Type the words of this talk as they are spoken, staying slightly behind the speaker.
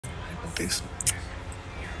this.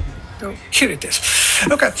 So here it is.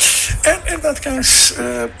 Okay, and in that case,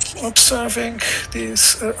 observing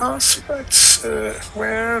these aspects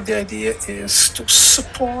where the idea is to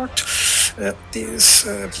support these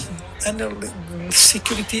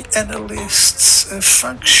security analysts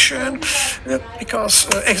function, because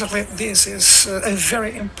exactly this is a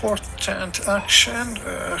very important action,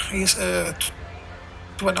 is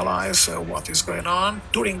to analyze what is going on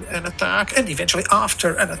during an attack and eventually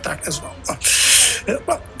after an attack as well.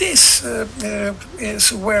 Well, this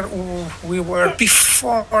is where we were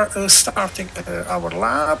before starting our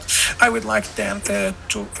lab. I would like then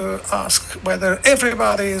to ask whether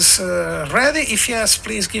everybody is ready. If yes,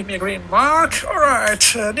 please give me a green mark. All right,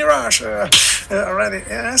 Niraj, ready?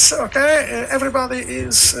 Yes, okay. Everybody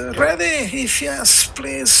is ready. If yes,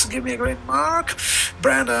 please give me a green mark.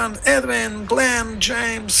 Brandon, Edwin, Glenn,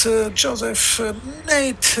 James, Joseph,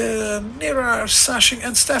 Nate, Niraj, Sashing,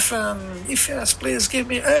 and Stefan. If yes, please give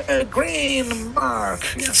me a green mark.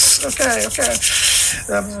 Yes, okay.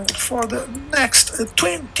 For the next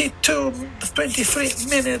 23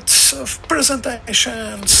 minutes of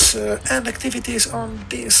presentations and activities on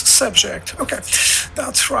this subject. Okay,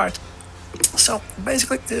 that's right. So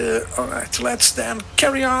basically, all right, let's then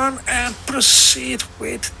carry on and proceed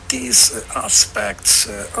with these aspects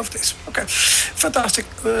of this. Okay, fantastic.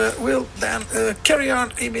 We'll then carry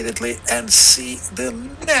on immediately and see the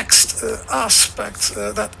next aspect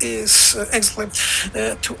that is exactly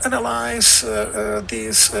to analyze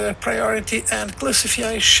these priority and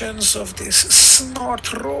classifications of these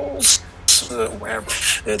SNORT rules. Where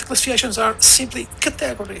the classifications are simply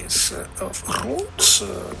categories of rules,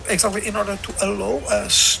 exactly in order to allow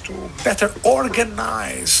us to better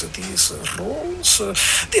organize these rules,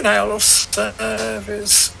 denial of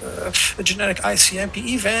service, generic ICMP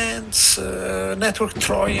events, network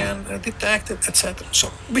Trojan detected, etc.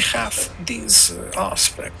 So we have these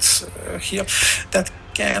aspects here that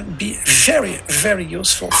can be very, very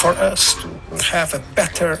useful for us to have a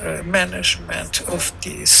better management of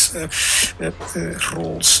these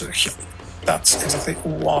rules here. That's exactly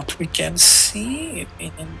what we can see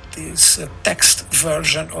in this text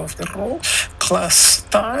version of the rule. Class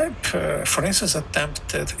type, for instance,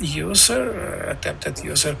 attempted user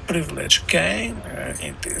privilege gain.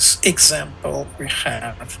 In this example we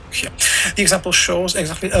have here. The example shows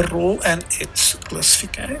exactly a rule and its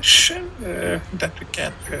classification that we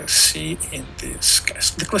can see in this case.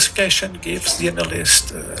 The classification gives the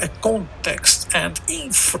analyst a context and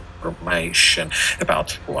information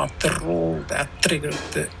about what the rule that triggered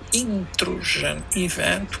the intrusion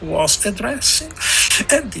event was addressing,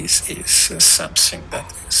 and this is something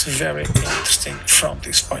that is very interesting from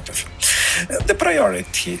this point of view. The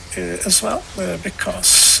priority as well,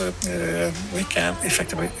 because we can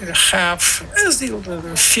effectively have, as the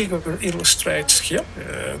figure illustrates here,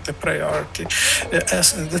 the priority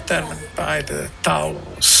as determined by the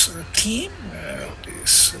Talos team,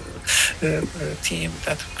 this team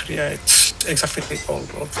that creates exactly all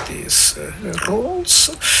of these rules,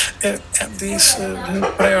 and this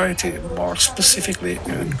priority more specifically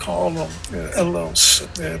column allows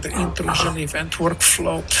the intrusion event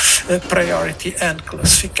workflow priority and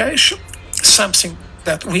classification, something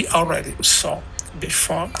that we already saw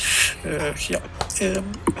before here.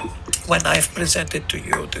 When I've presented to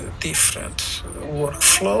you the different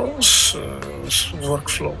workflows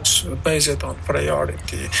based on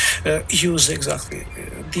priority, use exactly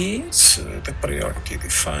these, the priority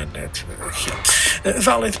defined here.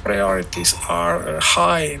 Valid priorities are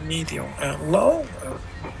high, medium, and low.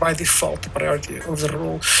 By default, the priority of the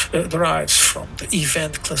rule derives from the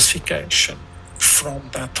event classification from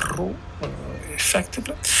that rule,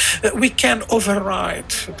 effectively. We can override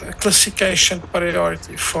the classification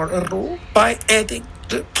priority for a rule by adding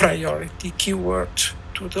the priority keyword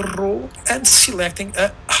to the rule and selecting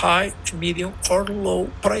a high, medium, or low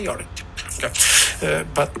priority. Okay.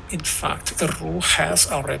 But in fact, the rule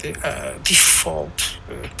has already a default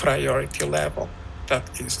priority level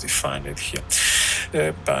that is defined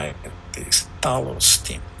here by this Talos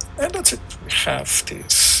team. And that's it. We have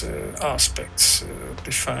these aspects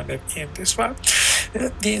defined in this one.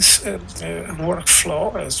 This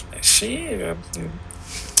workflow, as we see,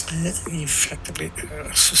 effectively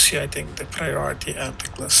associating the priority and the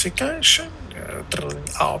classification, drilling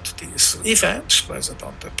out these events based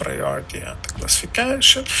on the priority and the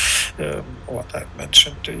classification, what I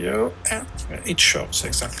mentioned to you, and it shows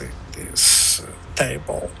exactly this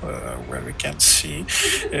table where we can see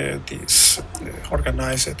this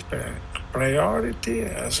organized priority,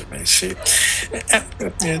 as you may see.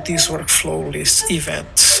 And these workflow lists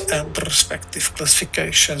events and respective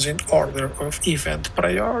classifications in order of event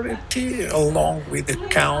priority, along with the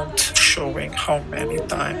count showing how many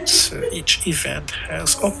times each event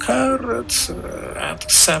has occurred and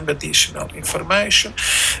some additional information.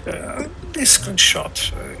 This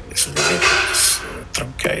screenshot is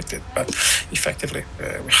truncated, but effectively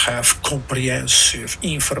we have comprehensive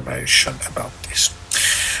information about this.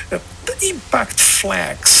 The impact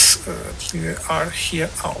flags are here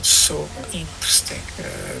also interesting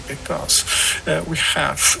because we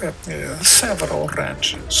have several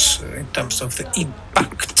ranges in terms of the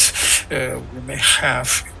impact we may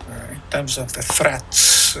have in terms of the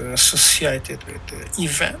threats associated with the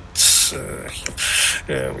events.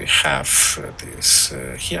 We have this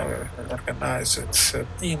here organized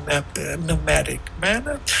in a numeric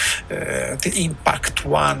manner. The impact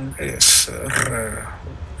one is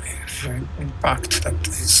impact that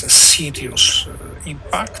is a serious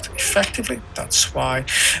impact, effectively. That's why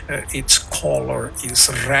its color is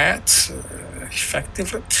red,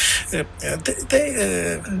 effectively.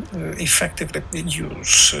 They effectively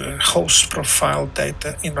use host profile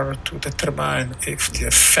data in order to determine if the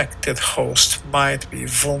affected host might be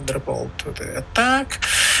vulnerable to the attack.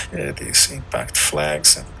 These impact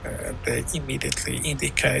flags, and they immediately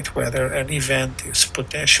indicate whether an event is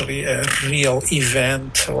potentially a real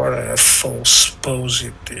event or a false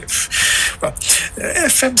positive. Well,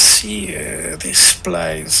 FMC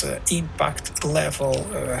displays impact level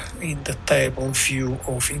in the table view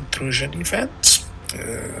of intrusion events.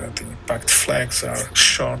 The impact flags are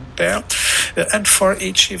shown there. And for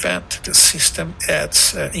each event, the system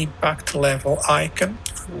adds an impact level icon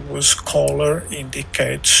whose color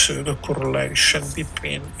indicates the correlation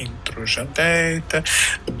between intrusion data,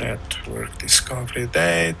 network discovery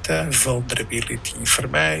data, vulnerability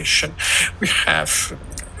information. We have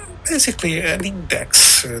basically an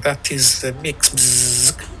index that is the mix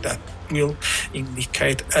that will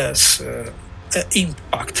indicate as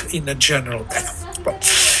impact in a general manner. But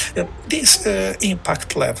these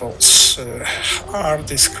impact levels are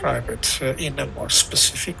described in a more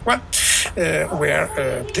specific way, where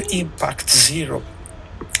the impact 0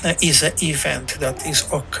 is an event that is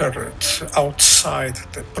occurred outside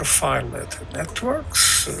the profiled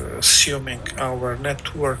networks, assuming our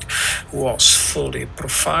network was fully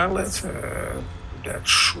profiled. There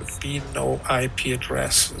should be no IP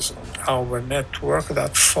addresses on our network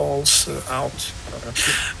that falls out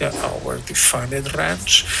our defined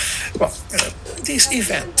range. Well, this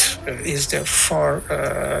event is therefore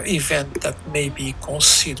an event that may be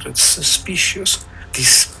considered suspicious,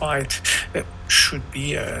 despite should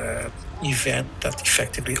be an event that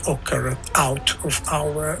effectively occurred out of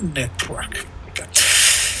our network. Okay.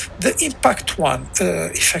 The impact one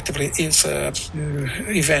effectively is an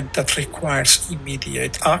event that requires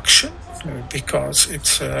immediate action because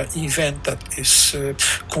it's an event that is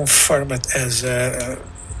confirmed as a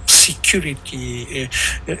security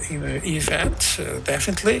event,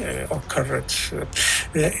 definitely occurred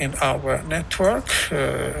in our network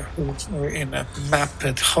in a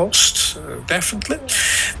mapped host, definitely.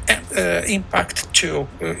 And impact 2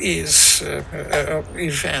 is an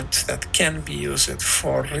event that can be used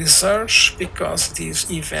for research because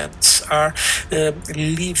these events are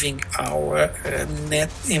leaving our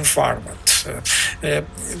net environment.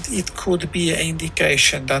 It could be an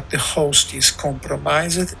indication that the host is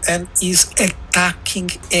compromised and is attacking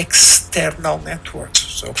external networks.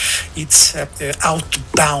 So it's an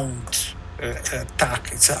outbound attack,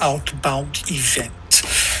 it's an outbound event,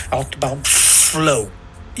 outbound flow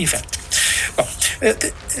event. Well,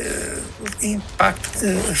 the impact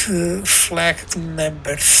flag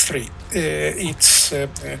number 3. It's an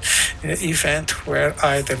event where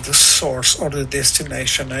either the source or the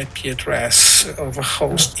destination IP address of a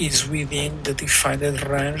host is within the defined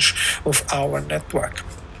range of our network.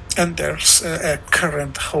 And there's a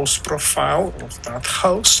current host profile of that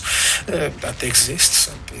host that exists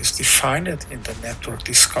and is defined in the network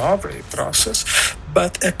discovery process,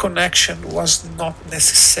 but a connection was not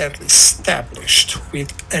necessarily established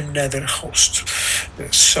with another host.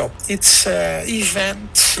 So it's an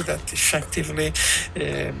event that effectively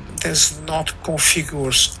does not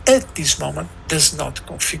configure, at this moment, does not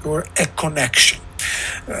configure a connection.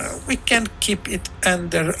 We can keep it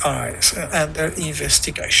under eyes, under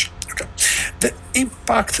investigation. Okay. The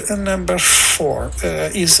impact number 4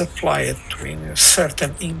 is applied to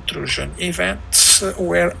certain intrusion events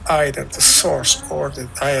where either the source or the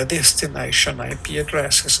destination IP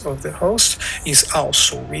addresses of the host is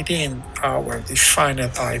also within our defined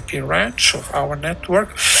IP range of our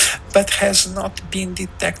network, but has not been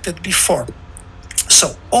detected before.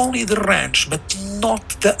 So only the range, but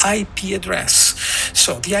not the IP address.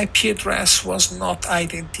 So the IP address was not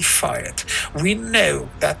identified. We know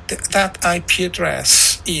that that IP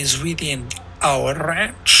address is within our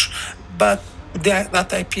range, but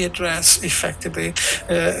that IP address effectively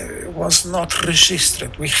was not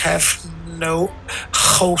registered. We have no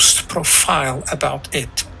host profile about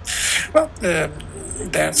it. Well,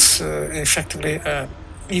 that's effectively an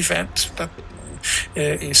event that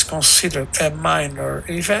is considered a minor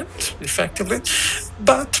event, effectively,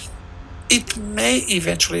 but it may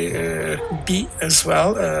eventually be as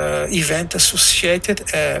well event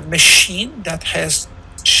associated a machine that has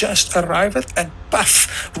just arrived and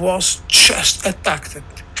puff was just attacked.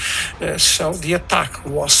 So the attack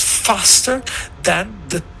was faster than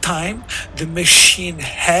the time the machine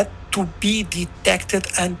had to be detected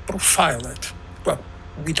and profiled. Well,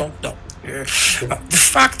 we don't know. The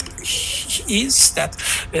fact is that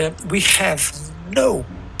we have no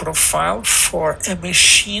profile for a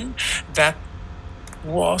machine that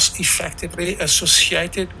was effectively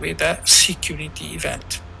associated with a security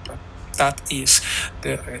event. That is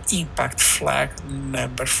the impact flag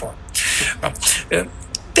number 4.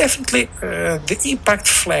 Definitely, the impact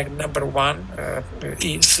flag number 1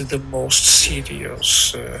 is the most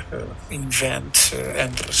serious event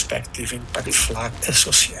and respective impact flag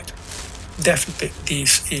associated. Definitely,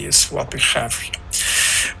 this is what we have here.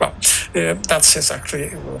 Well, that's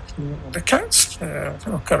exactly the case.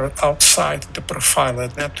 Occurred outside the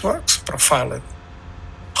profiled networks. Profiled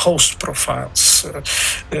host profiles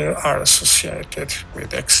are associated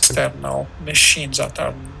with external machines that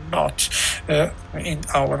are not in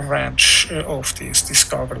our range of these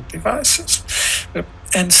discovered devices.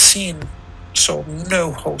 Unseen, so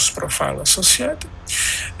no host profile associated.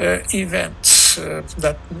 Events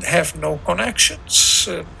that have no connections.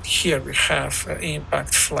 Here we have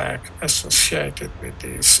impact flag associated with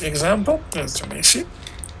this example, as you may see.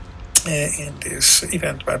 In this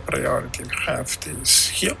event by priority, we have this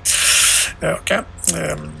here. Okay.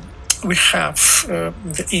 We have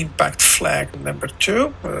the impact flag number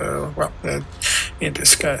 2. In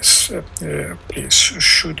this case, this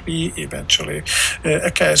should be eventually a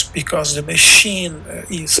case because the machine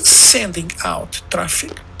is sending out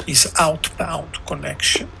traffic, is outbound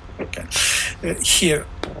connection. Okay. Here,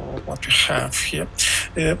 what we have here,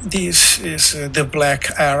 this is the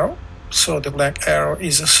black arrow. So the black arrow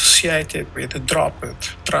is associated with the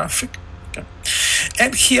dropped traffic. Okay.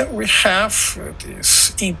 And here we have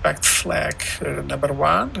this impact flag number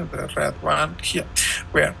 1, the red one here,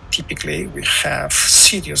 where typically we have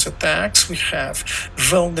serious attacks, we have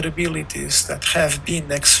vulnerabilities that have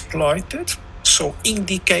been exploited. So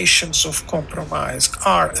indications of compromise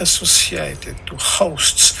are associated to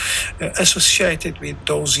hosts associated with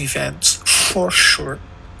those events for sure,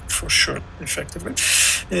 effectively,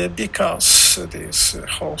 because this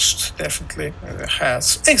host definitely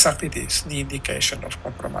has exactly this, the indication of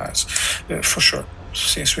compromise, for sure.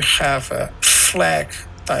 Since we have a flag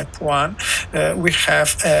type 1, we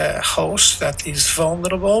have a host that is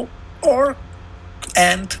vulnerable or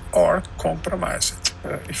compromised,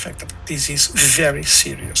 effectively. This is very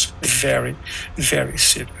serious, very, very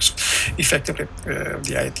serious. Effectively,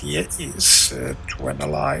 the idea is to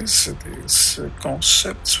analyze these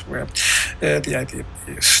concepts where the idea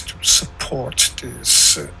is to support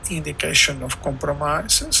this indication of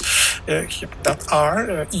compromises that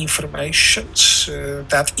are informations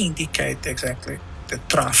that indicate exactly the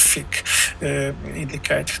traffic,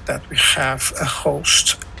 indicate that we have a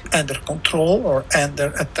host under control or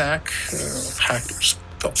under attack of hackers.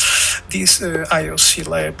 So this IOC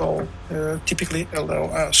label typically allow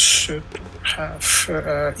us to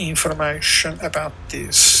have information about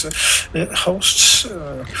these hosts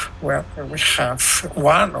where we have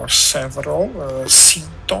one or several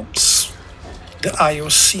symptoms. The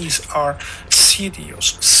IOCs are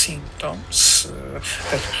serious symptoms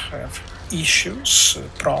that have issues,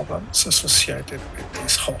 problems associated with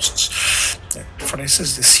these hosts. For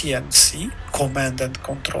instance, the CNC, command and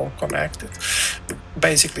control connected.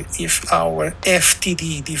 Basically, if our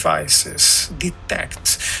FTD devices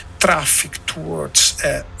detect traffic towards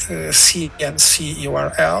a CNC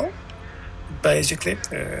URL, basically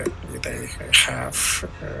they have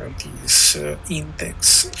this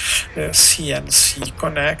index CNC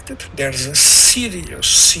connected. There's a serious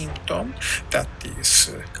symptom that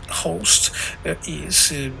this host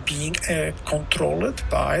is being controlled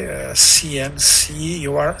by a CNC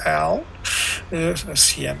URL.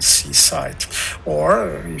 CNC site,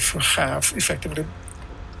 or if you have effectively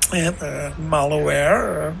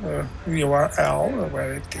malware URL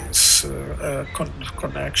where it is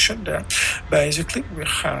connection there. Basically, we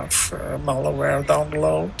have malware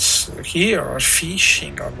downloads here or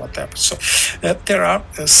phishing or whatever. So there are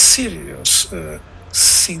serious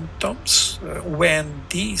symptoms when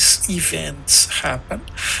these events happen.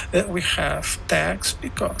 We have tags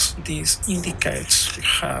because this indicates we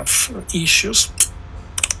have issues,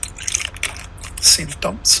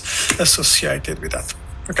 symptoms associated with that.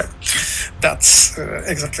 Okay, that's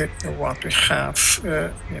exactly what we have.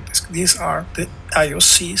 These are the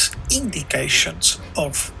IOC's indications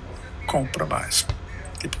of compromise.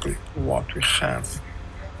 Typically, what we have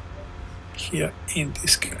here in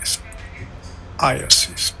this case,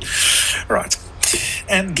 IOCs, right?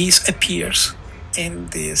 And this appears in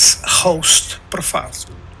this host profiles.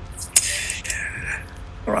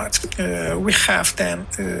 Right, we have then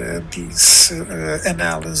these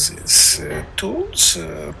analysis tools,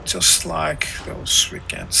 just like those we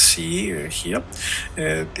can see here.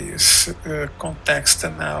 This context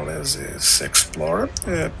analysis explorer,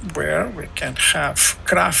 where we can have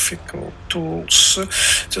graphical tools.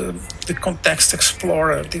 The context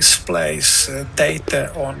explorer displays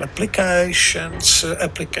data on applications,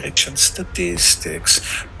 application statistics,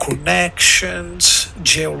 connections,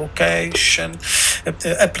 geolocation,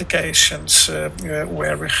 applications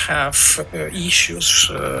where we have issues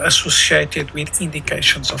associated with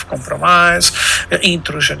indications of compromise,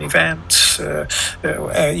 intrusion events.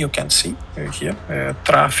 You can see here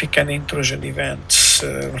traffic and intrusion events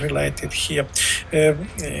related here.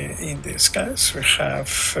 In this case, we have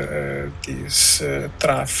this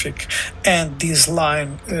traffic and this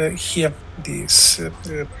line here, this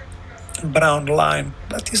brown line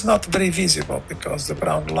that is not very visible because the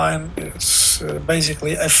brown line is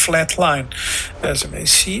basically a flat line, as you may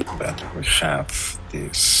see, but we have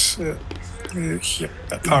this here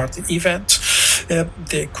that are the events.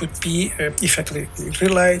 They could be effectively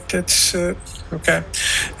related, okay,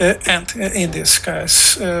 and in this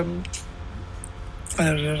case,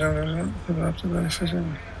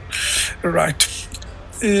 right.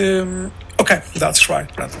 Okay, that's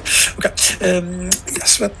right, Brandon. Okay,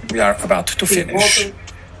 yes, but we are about to finish.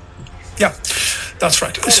 Yeah, that's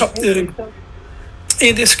right. So,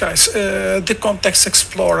 in this case, the Context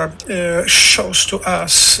Explorer shows to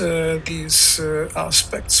us these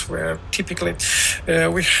aspects where typically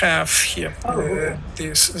we have here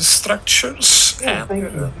these structures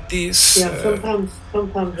and these. Yeah,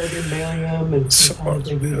 sometimes I do Miriam and sometimes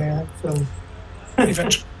I do that. So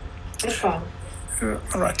eventually. That's fine.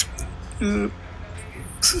 All right. Oh,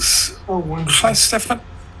 hi, Stefan.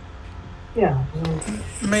 Yeah.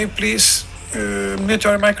 May you please mute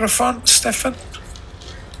your microphone, Stefan?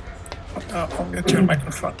 Unmute your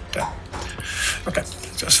microphone. Yeah. Okay,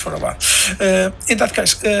 just for a while. In that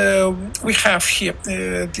case, we have here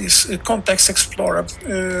this Context Explorer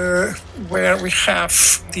where we have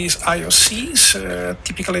these IOCs,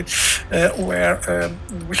 typically where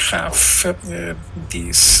we have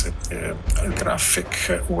this graphic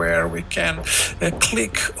where we can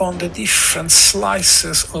click on the different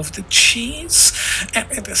slices of the cheese,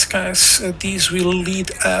 and in this case, these will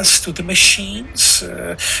lead us to the machines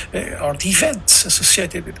or the events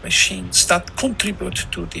associated with machines that contribute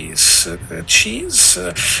to this cheese,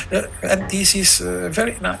 and this is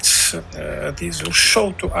very nice. This will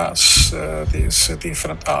show to us these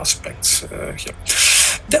different aspects here.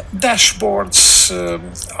 The dashboards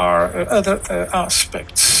are other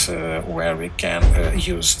aspects where we can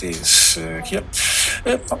use this here.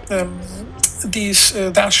 These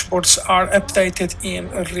dashboards are updated in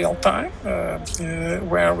real time,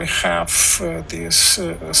 where we have these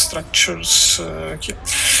structures here.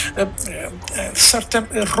 Certain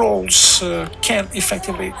roles can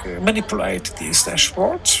effectively manipulate these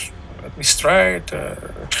dashboards, administrator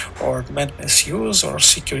or maintenance use or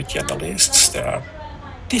security analysts. There are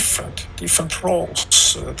different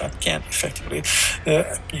roles that can effectively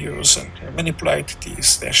use and manipulate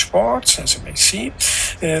these dashboards, as you may see.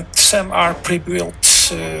 Some are pre-built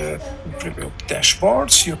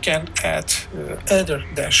dashboards. You can add other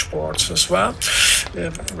dashboards as well.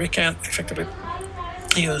 We can effectively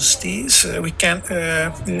use these. We can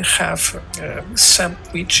have some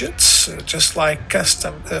widgets just like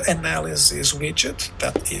custom analysis widget,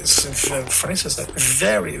 that is, for instance, a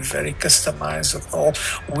very, very customizable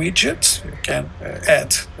widget. You can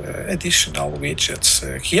add additional widgets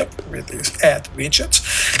here with these add widgets.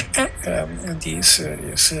 And this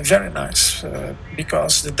is very nice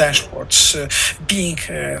because the dashboards being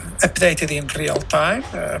updated in real time,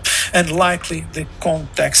 and likely the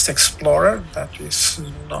context explorer that is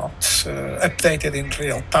not updated in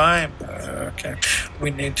real time. Okay,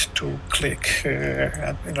 we need to click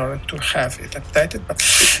in order to have it updated. But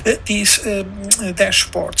these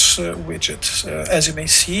dashboards widgets, as you may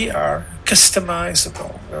see, are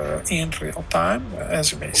customizable in real time,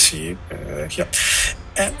 as you may see here.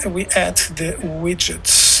 And we add the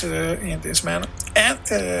widgets in this manner. And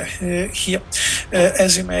here,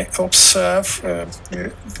 as you may observe,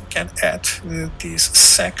 you can add these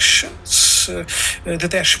sections. The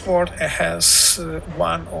dashboard has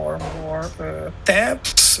one or more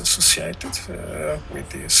tabs associated with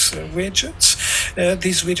these widgets.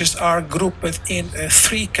 These widgets are grouped in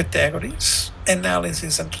three categories: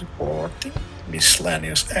 analysis and reporting,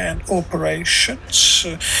 miscellaneous, and operations.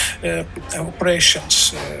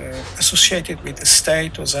 Operations associated with the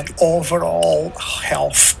status and overall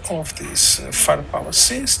health of this firepower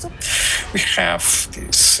system. We have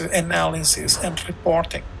this analysis and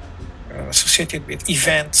reporting associated with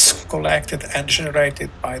events collected and generated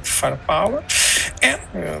by the firepower, and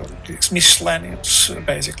these miscellaneous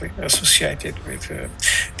basically associated with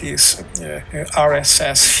these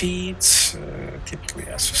RSS feeds, typically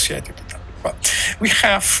associated with them. But we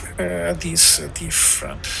have these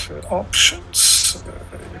different options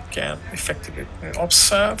you can effectively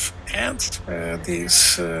observe, and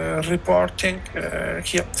this reporting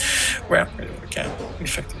here, where you can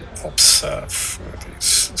effectively observe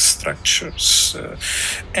these structures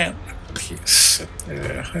and these.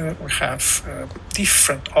 We have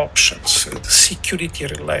different options,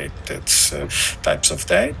 security-related types of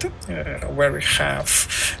data, where we have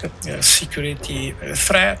security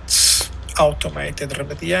threats, automated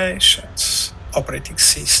remediations, operating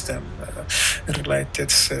system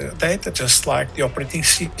related data, just like the operating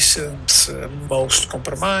systems most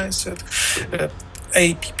compromised,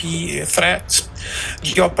 APP threats.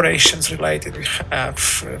 The operations related, we have,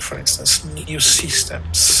 for instance, new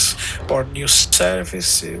systems or new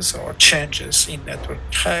services or changes in network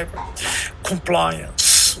behavior.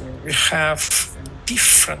 Compliance, we have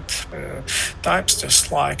different types,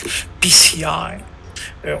 just like PCI,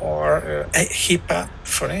 or HIPAA,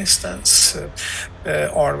 for instance,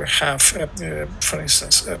 or we have, for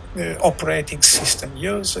instance, operating system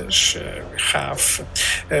usage, we have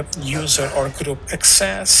user or group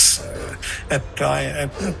access, we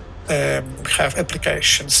have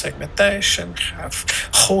application segmentation, we have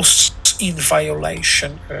hosts in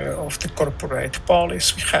violation of the corporate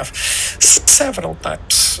policy. We have several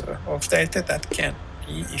types of data that can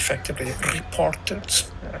be effectively reported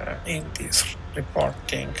in these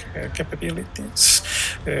reporting capabilities.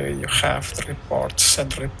 You have the reports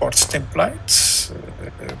and reports templates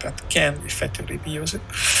that can effectively be used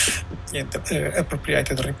in the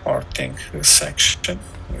appropriated reporting section.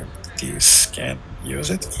 These can use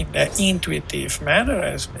it in an intuitive manner,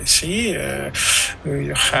 as you may see.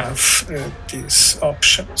 You have these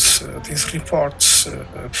options. These reports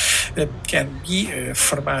can be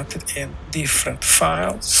formatted in different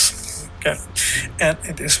files. Okay. And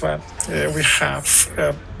in this one, we have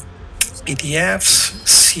PDFs,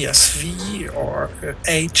 CSV, or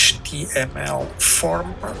HTML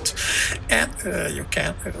format, and you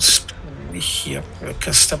can here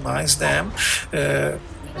customize them.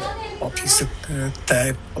 What is the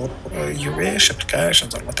type you wish,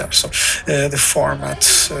 applications or whatever. So the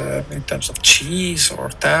formats in terms of cheese or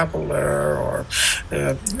tabular, or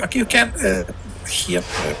you can here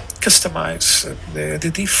customize the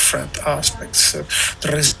different aspects,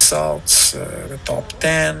 the results, the top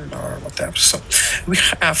 10 or whatever. So we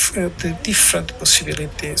have the different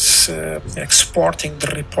possibilities, exporting the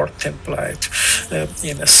report template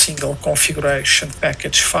in a single configuration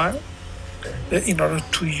package file, in order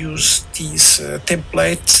to use these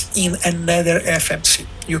templates in another FMC.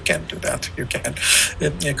 You can do that. You can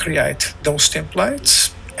create those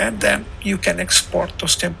templates, and then you can export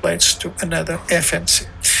those templates to another FMC.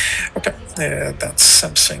 Okay, that's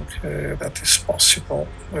something that is possible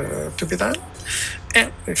to be done.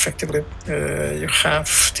 And effectively, you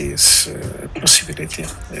have this possibility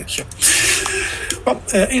here. Well,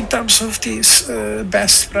 in terms of this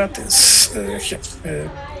best practice here,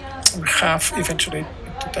 we have eventually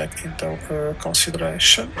to take into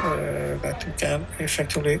consideration that you can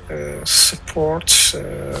effectively support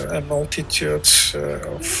a multitude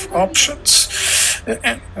of options.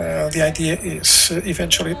 And the idea is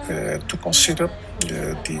eventually to consider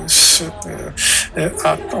these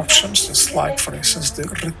options, just like, for instance, the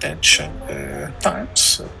retention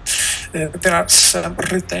times. There are some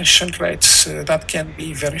retention rates that can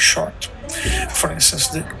be very short. For instance,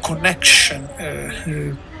 the connection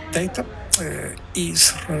data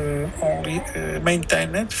is only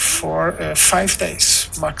maintained for 5 days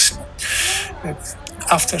maximum.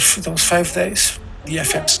 After those 5 days, the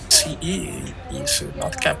FMCE is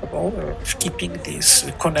not capable of keeping this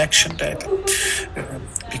connection data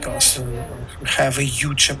because we have a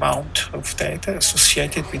huge amount of data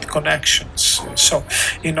associated with connections. So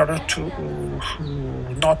in order to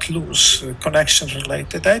not lose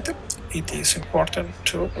connection-related data, it is important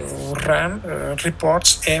to run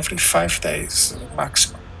reports every 5 days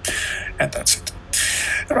maximum. And that's it.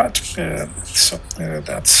 Right, so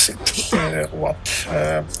that's it. What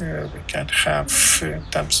we can have in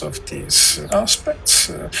terms of these aspects,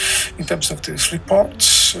 in terms of these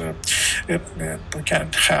reports, we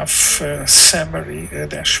can have summary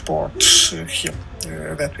dashboards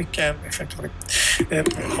here that we can effectively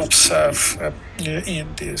observe in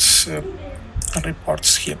these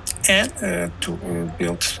reports here, and to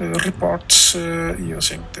build reports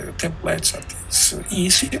using the templates that is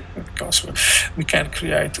easier because we can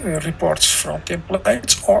create reports from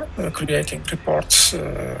templates or creating reports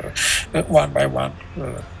one by one.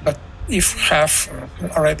 But if you have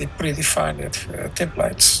already predefined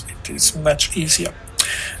templates, it is much easier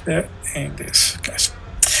in this case.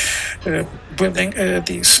 Building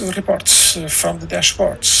these reports from the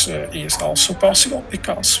dashboards is also possible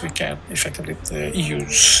because we can effectively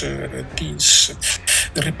use these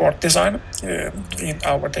report design in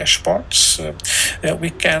our dashboards. We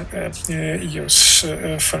can use,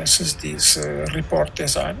 for instance, this report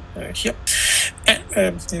design here.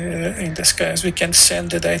 And in this case, we can send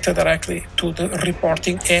the data directly to the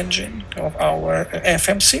reporting engine of our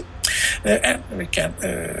FMC. And we can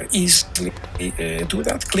easily do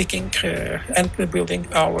that, clicking and building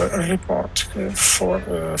our report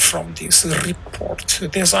from this report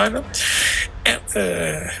designer. And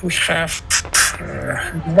we have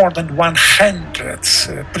more than 100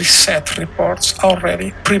 preset reports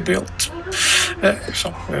already pre-built.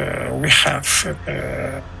 So we have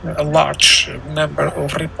a large number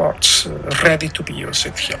of reports ready to be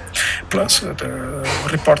used here, plus the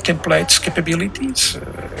report templates capabilities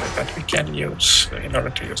that we can use in order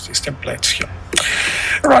to use these templates here.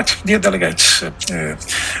 All right, dear delegates,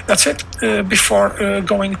 that's it. Before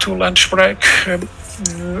going to lunch break,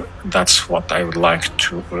 that's what I would like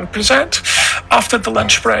to present. After the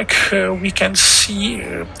lunch break, we can see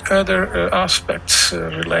other aspects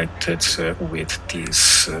related with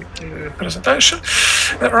this presentation.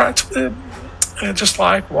 Right. Just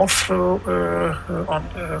like walkthrough on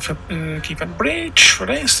a given breach, for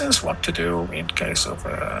instance, what to do in case of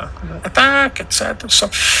attack, etc. So,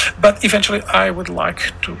 but eventually, I would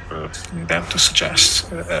like to them to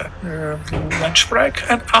suggest lunch break,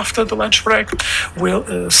 and after the lunch break,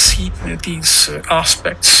 we'll see these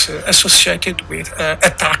aspects associated with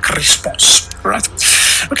attack response. Right?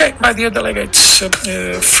 Okay, my dear delegates,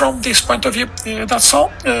 from this point of view, that's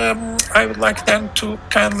all. I would like then to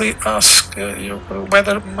kindly ask you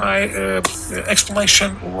whether my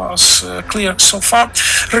explanation was clear so far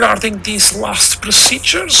regarding these last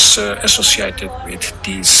procedures associated with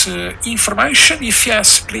this information. If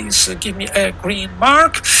yes, please give me a green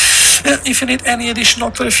mark. If you need any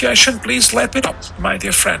additional clarification, please let me know, my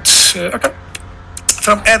dear friends. Okay,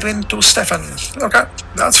 from Edwin to Stefan. Okay,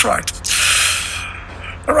 that's right.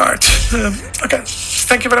 All right. Okay.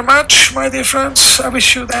 Thank you very much, my dear friends. I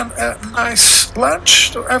wish you then a nice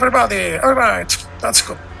lunch to everybody. All right. That's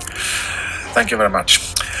good. Thank you very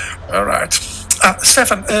much. All right.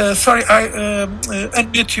 Stefan, sorry, I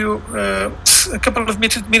unmute you a couple of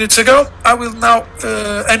minutes ago. I will now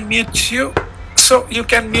unmute you so you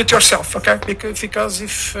can mute yourself, okay? Because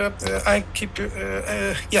if I keep you,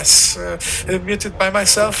 muted by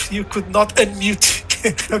myself, you could not unmute.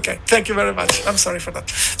 Okay, thank you very much. I'm sorry for that.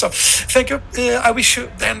 So, thank you. I wish you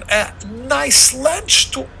then a nice lunch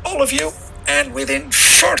to all of you. And within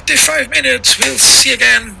 45 minutes, we'll see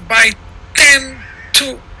again by 10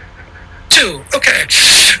 to 2. Okay,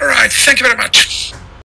 all right. Thank you very much.